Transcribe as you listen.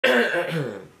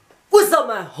What's up,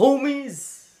 my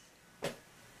homies?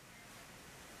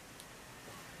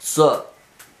 Sup?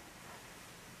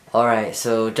 Alright,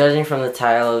 so judging from the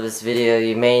title of this video,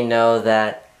 you may know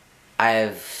that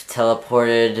I've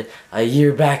teleported a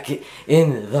year back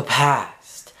in the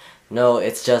past. No,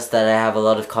 it's just that I have a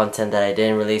lot of content that I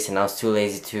didn't release and I was too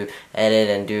lazy to edit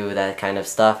and do that kind of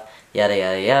stuff. Yada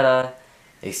yada yada.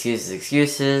 Excuses,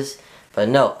 excuses. But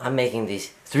no, I'm making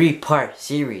these 3-part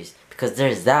series because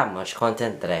there's that much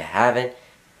content that I haven't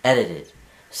edited.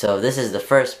 So this is the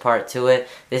first part to it.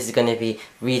 This is going to be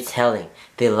retelling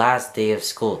the last day of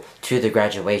school to the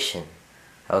graduation.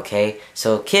 Okay?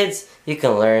 So kids, you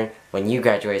can learn when you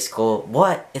graduate school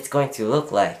what it's going to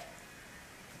look like.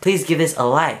 Please give this a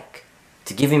like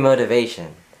to give me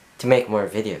motivation to make more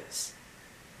videos.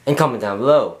 And comment down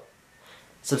below.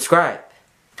 Subscribe.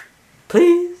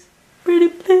 Please. Pretty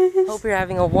please. Hope you're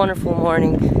having a wonderful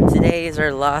morning. Today is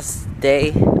our last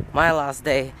day. My last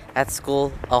day at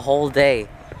school. A whole day.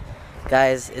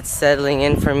 Guys, it's settling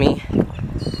in for me.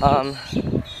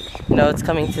 You know, it's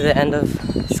coming to the end of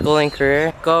schooling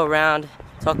career. Go around,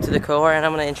 talk to the cohort, and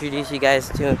I'm gonna introduce you guys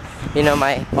to, you know,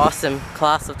 my awesome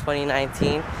class of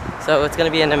 2019. So it's gonna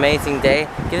be an amazing day.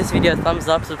 Give this video a thumbs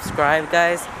up, subscribe,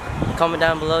 guys. Comment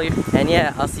down below, and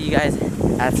yeah, I'll see you guys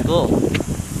at school.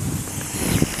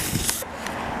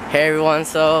 Hey everyone,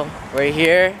 so we're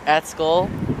here at school,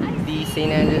 the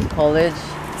St. Andrews College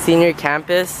Senior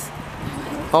Campus.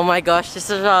 Oh my gosh, this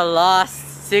is our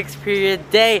last 6th period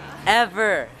day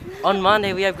ever. On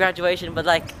Monday we have graduation, but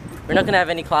like, we're not gonna have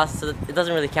any classes, so it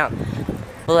doesn't really count.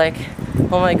 But like,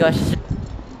 oh my gosh.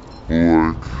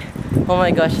 Oh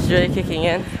my gosh, it's really kicking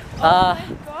in. Oh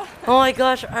my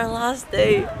gosh, our last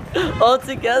day all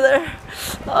together.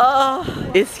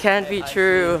 This can't be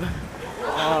true.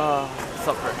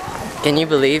 Can you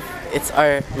believe it's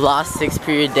our last 6th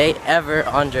period day ever,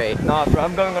 Andre? Nah, bro,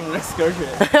 I'm going on an excursion.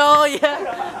 Oh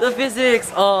yeah, the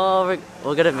physics. Oh,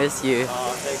 we're gonna miss you.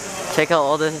 Check out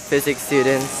all the physics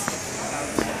students.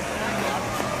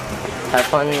 Have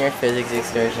fun in your physics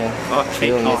excursion.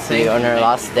 We will miss you on our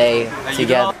last day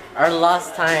together. Our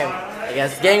last time, I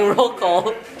guess, getting roll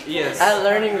call. Yes. At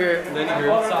Learning Group.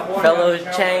 Fellow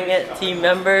Chang team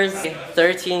members.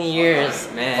 13 years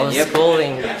of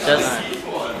schooling just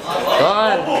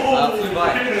gone.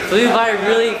 Flew by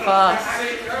really fast.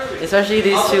 Especially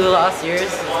these 2 last years.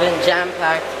 It's been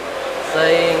jam-packed.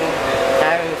 Studying,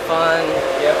 having fun,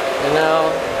 you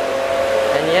know.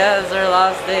 And yeah, it's our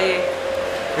last day.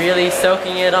 Really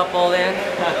soaking it up all in.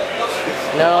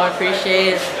 You know, I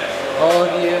appreciate all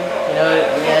of you. You know,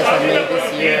 you guys have made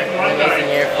this year an amazing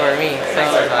year for me. So,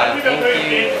 thank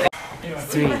you.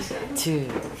 3, 2,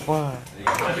 1.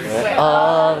 We're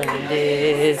all in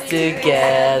this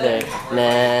together.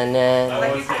 Na na.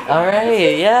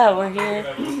 Alright, yeah, we're here.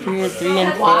 Period 3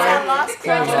 and 4.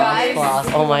 Class.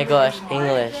 Oh my gosh,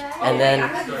 English. And then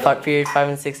period 5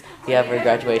 and 6, we have our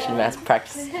graduation mass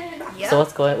practice. So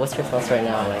what's your thoughts right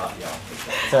now? Like,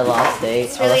 it's our last day,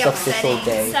 our last official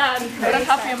day. Sad, but I'm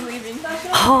happy I'm leaving.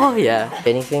 Oh yeah.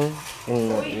 Anything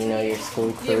in, you know, your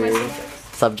school career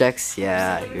subjects?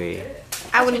 Yeah, I agree.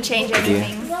 I wouldn't change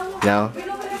anything. No?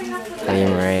 Annie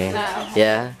Marie? No.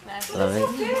 Yeah? Love it?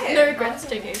 No regrets,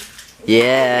 JK.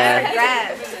 Yeah.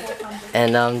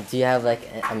 And do you have like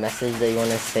a message that you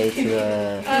want to say to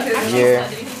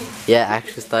your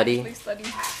actual study?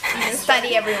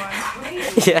 Study, everyone.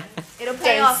 Yeah. It'll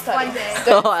pay off one day.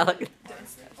 Oh, I like it.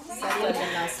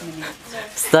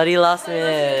 Study last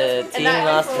minute. Team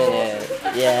last minute.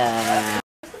 Yeah.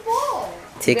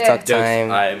 TikTok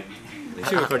time. I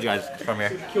should record you guys from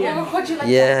here.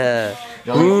 Yeah.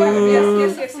 Ooh.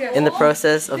 In the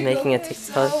process of making a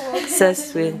TikTok,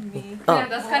 obsessed with me. Oh,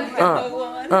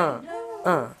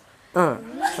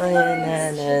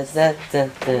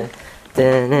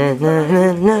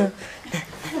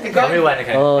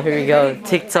 here we go.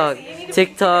 TikTok.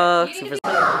 Super.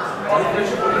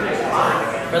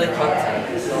 Really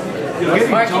content.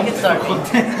 Mark, you can start.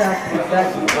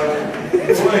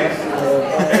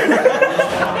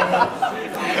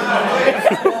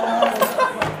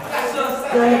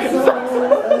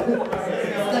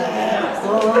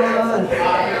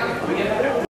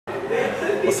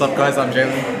 What's up guys, I'm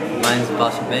Jalen. Mine's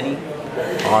Basha Betty.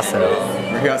 Awesome.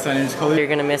 We're here at St. Andrews College. You're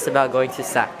gonna miss about going to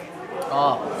SAC.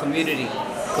 Oh, community.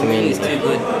 Community is too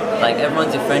good. Like,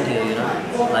 everyone's your friend here, you know?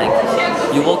 Like,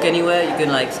 you walk anywhere, you can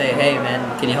like say, hey man,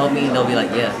 can you help me? And they'll be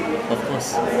like, yeah, of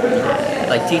course.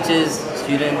 Like teachers,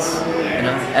 students, you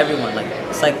know, everyone. Like,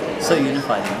 it's like so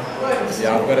unified, you know?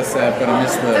 Yeah, I've got to say, I've got to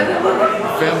miss the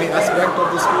family aspect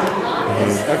of the school.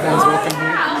 Everyone's welcome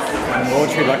here, and we're all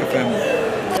treated like a family.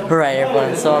 Alright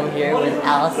everyone, so I'm here with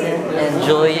Allison and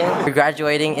Julian. We're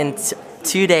graduating in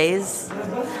 2 days.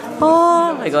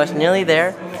 Oh my gosh, nearly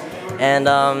there. And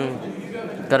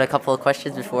got a couple of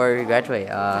questions before we graduate.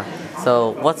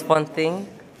 So what's one thing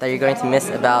that you're going to miss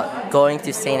about going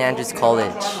to St. Andrews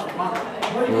College?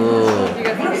 Ooh. Of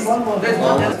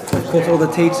course, all the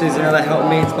teachers, you know, they helped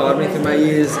me, inspired me through my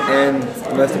years, and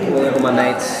most importantly, all my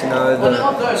mates, you know,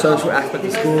 the social aspect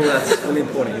of school, that's really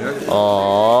important, you know.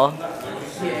 Aww.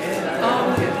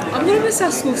 I'm gonna miss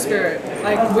our school spirit.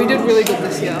 Like, we did really good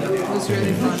this year. It was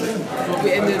really fun.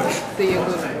 We ended the year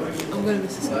good. I'm gonna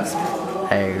miss the school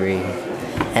spirit. I agree.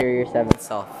 And you're your 7th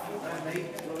self.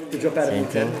 You drop out of year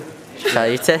 10. Shall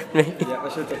you 10 maybe? Yeah, I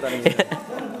should have dropped out of year 10.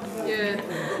 Yeah.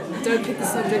 Don't pick the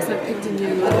subjects I picked in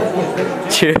year 11.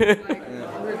 True.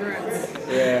 Regrets.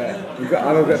 Yeah. I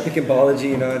regret picking biology,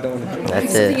 you know, I don't want to pick. That's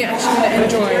It's something it. you're actually gonna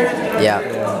enjoy Yeah.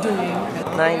 doing.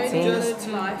 19. Enjoy it to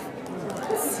life.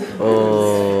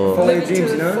 Oh. Follow your Live it to dreams,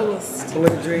 the you know? fullest. Follow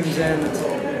your dreams and,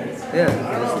 yeah,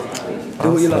 do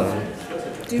what you love.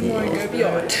 Do more and go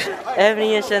beyond.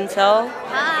 Ebony and Chantel.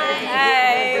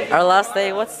 Hi. Our last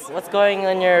day. What's going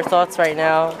on your thoughts right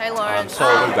now? Hi, Lauren. So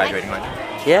we're graduating, right?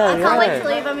 Yeah, I can't wait to yeah.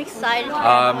 leave. I'm excited.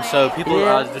 So people,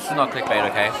 Yeah. this is not clickbait,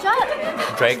 okay? Shut up.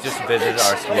 Drake just visited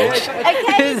our school. Okay,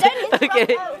 don't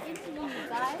Okay.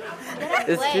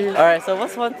 It's It's true. Alright, so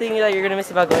what's one thing that you're gonna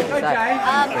miss about going to SAC?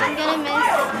 I'm gonna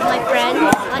miss my friends,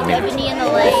 like Ebony and the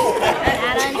Lake, and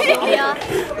Anna and Sylvia.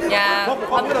 Yeah,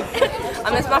 I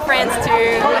miss my friends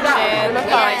too, Shan,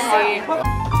 Feisty.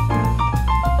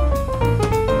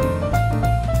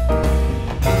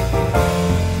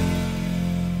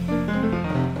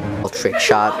 Trick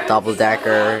shot, double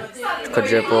decker,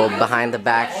 quadruple, behind the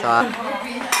back shot.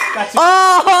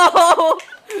 Oh!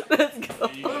 Let's go.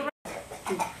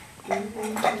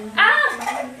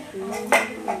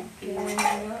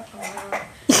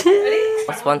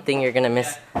 What's one thing you're gonna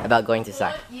miss about going to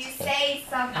SAC? You say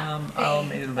something. I'll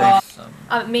maybe miss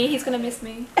Me, he's gonna miss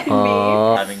me.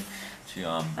 Oh. having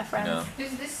to My friends.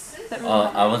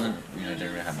 I wasn't, didn't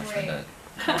really have much friends that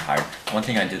were hired. One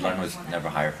thing I did learn was never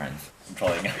hire friends. I'm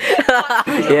trolling.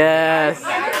 Yes.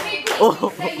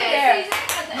 Oh.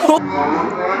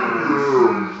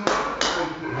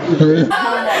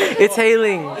 It's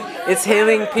hailing. It's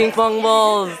hailing ping pong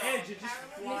balls.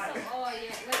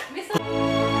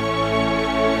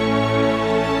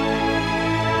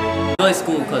 Enjoy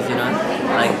school because, year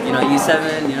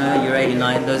 7, year 8, year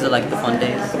 9, those are like the fun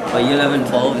days. But year 11,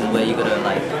 12 is where you gotta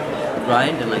like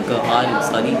grind and like go hard and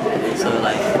study. So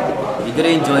like, you gotta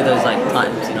enjoy those like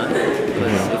times,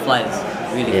 because it flies,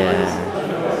 really flies.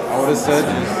 I would have said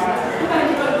just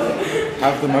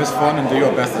have the most fun and do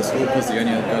your best at school because you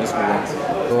only go to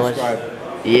school once. Subscribe.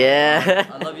 Yeah.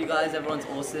 I love you guys, everyone's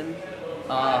awesome.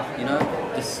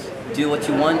 Just do what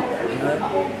you want,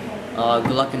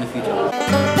 Good luck in the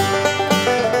future.